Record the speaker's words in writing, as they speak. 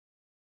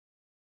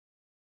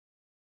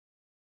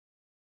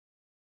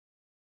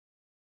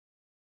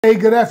Hey,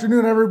 good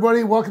afternoon,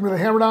 everybody. Welcome to the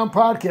Hammerdown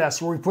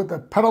podcast, where we put the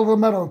pedal to the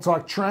metal and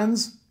talk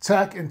trends,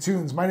 tech, and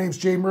tunes. My name is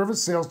Jay Mervis,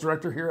 Sales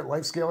Director here at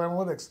LifeScale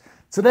Analytics.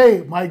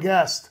 Today, my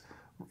guest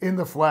in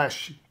the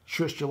flesh,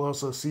 Trish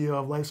Geloso, CEO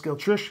of LifeScale.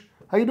 Trish,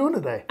 how you doing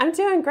today? I'm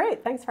doing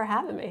great. Thanks for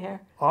having me here.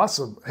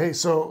 Awesome. Hey,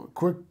 so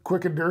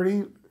quick and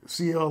dirty,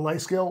 CEO of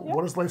LifeScale. Yep.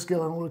 What does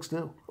LifeScale Analytics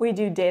do? We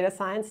do data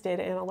science,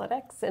 data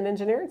analytics, and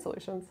engineering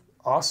solutions.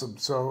 Awesome.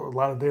 So a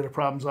lot of data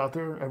problems out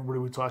there. Everybody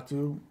we talk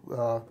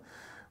to,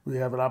 we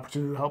have an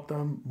opportunity to help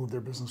them move their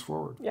business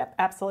forward. Yep,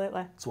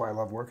 absolutely. That's why I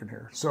love working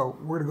here. So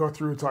we're going to go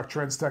through and talk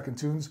trends, tech, and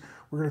tunes.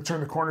 We're going to turn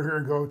the corner here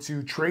and go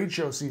to trade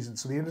show season.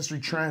 So the industry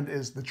trend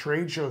is the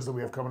trade shows that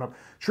we have coming up.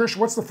 Trish,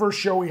 what's the first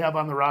show we have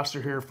on the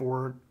roster here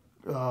for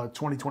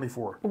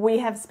 2024? We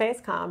have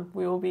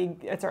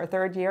SpaceCom. It's our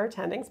third year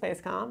attending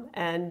SpaceCom,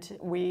 and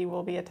we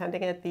will be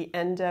attending at the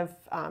end of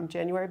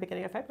January,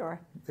 beginning of February.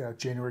 Yeah,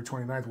 January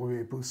 29th, we'll be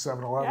at booth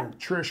 711. Yeah.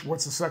 Trish,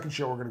 what's the second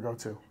show we're going to go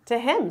to? To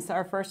HIMSS,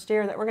 our first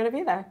year that we're going to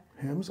be there.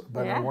 HIMSS,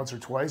 been there once or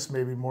twice,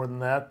 maybe more than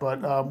that,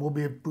 but we'll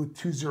be at booth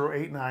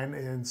 2089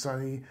 in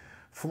sunny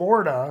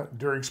Florida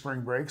during spring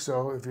break.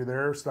 So if you're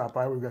there, stop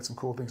by. We've got some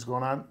cool things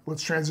going on.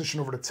 Let's transition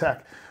over to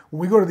tech. When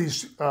we go to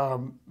these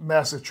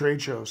massive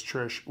trade shows,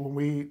 Trish, when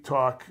we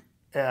talk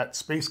at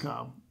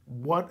SpaceCom,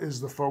 what is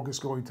the focus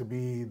going to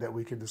be that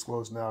we can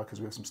disclose now?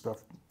 Because we have some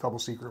stuff, double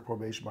secret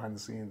probation behind the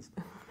scenes.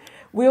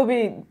 We'll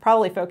be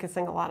probably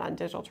focusing a lot on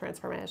digital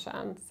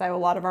transformation. So a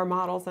lot of our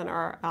models and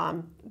our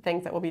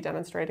things that we'll be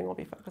demonstrating will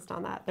be focused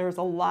on that. There's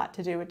a lot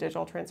to do with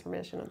digital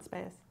transformation in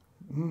space.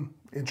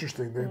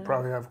 Interesting. They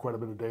probably have quite a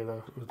bit of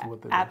data with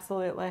what they do.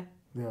 Absolutely.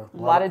 Yeah.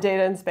 A lot of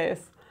data in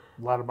space.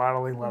 A lot of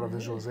modeling, a lot of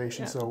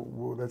visualization.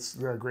 So that's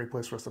a great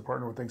place for us to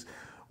partner with things.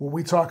 When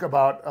we talk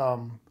about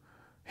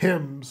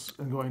HIMSS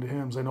and going to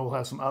HIMSS, I know we'll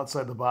have some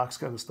outside the box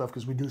kind of stuff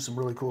because we do some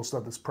really cool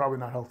stuff that's probably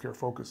not healthcare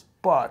focused.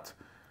 But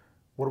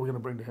what are we going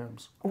to bring to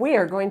HIMSS? We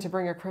are going to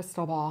bring a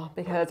crystal ball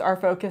because our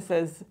focus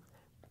is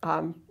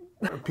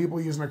people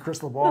using a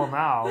crystal ball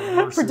now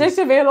versus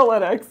predictive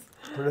analytics.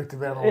 Predictive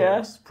analytics.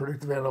 Yeah.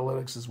 Predictive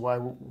analytics is why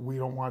we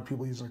don't want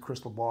people using a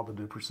crystal ball to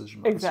do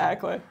precision medicine.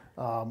 Exactly.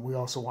 We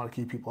also want to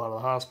keep people out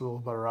of the hospital,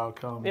 better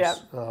outcomes,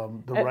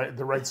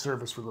 the right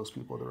service for those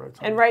people at the right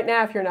time. And right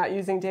now, if you're not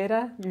using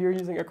data, you're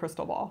using a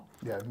crystal ball.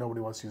 Yeah,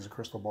 nobody wants to use a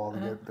crystal ball to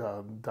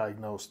get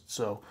diagnosed.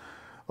 So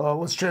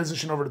let's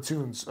transition over to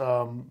tunes.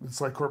 It's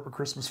like corporate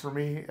Christmas for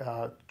me.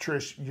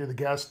 Trish, you're the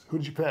guest. Who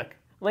did you pick?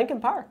 Linkin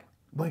Park.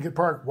 Linkin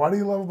Park. What do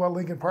you love about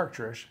Linkin Park,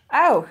 Trish?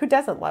 Oh, who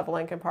doesn't love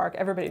Linkin Park?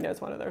 Everybody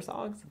knows one of their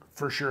songs.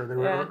 For sure. They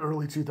were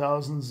early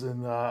 2000s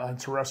and on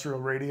terrestrial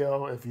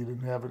radio. If you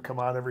didn't have it come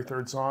out every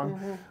third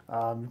song,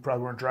 you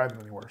probably weren't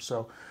driving anywhere.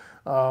 So,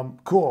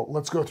 cool.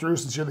 Let's go through.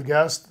 Since you're the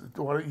guest,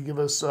 why don't you give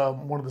us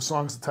one of the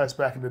songs that ties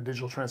back into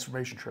digital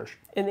transformation, Trish?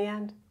 In the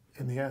end.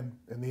 In the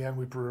end,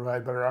 we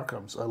provide better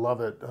outcomes. I love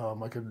it.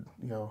 I could,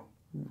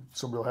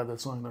 somebody will have that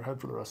song in their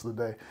head for the rest of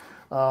the day.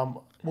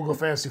 We'll go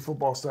fantasy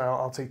football style.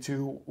 I'll take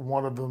two.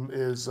 One of them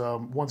is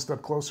one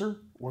step closer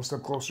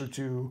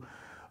to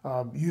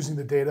using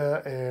the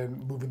data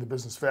and moving the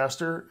business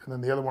faster. And then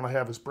the other one I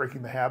have is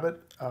breaking the habit.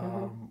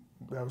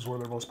 That was one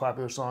of their most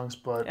popular songs,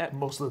 but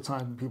most of the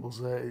time people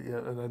say,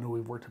 and I know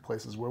we've worked at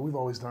places where we've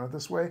always done it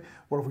this way.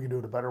 What if we can do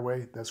it a better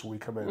way? That's where we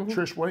come in.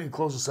 Trish, why don't you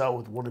close us out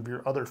with one of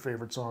your other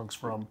favorite songs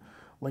from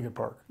Linkin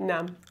Park?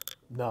 Numb.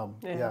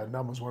 Yeah,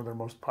 Numb was one of their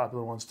most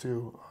popular ones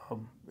too.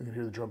 You can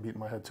hear the drum beat in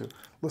my head too.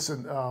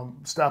 Listen,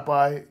 stop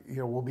by.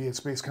 We'll be at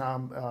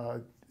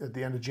SpaceCom at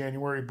the end of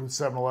January, booth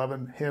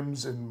 711.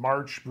 HIMSS in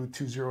March, booth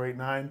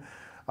 2089.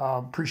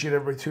 Appreciate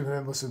everybody tuning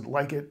in. Listen,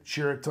 like it,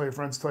 share it, tell your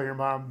friends, tell your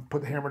mom.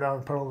 Put the hammer down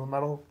and pedal to the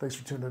metal. Thanks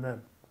for tuning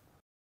in.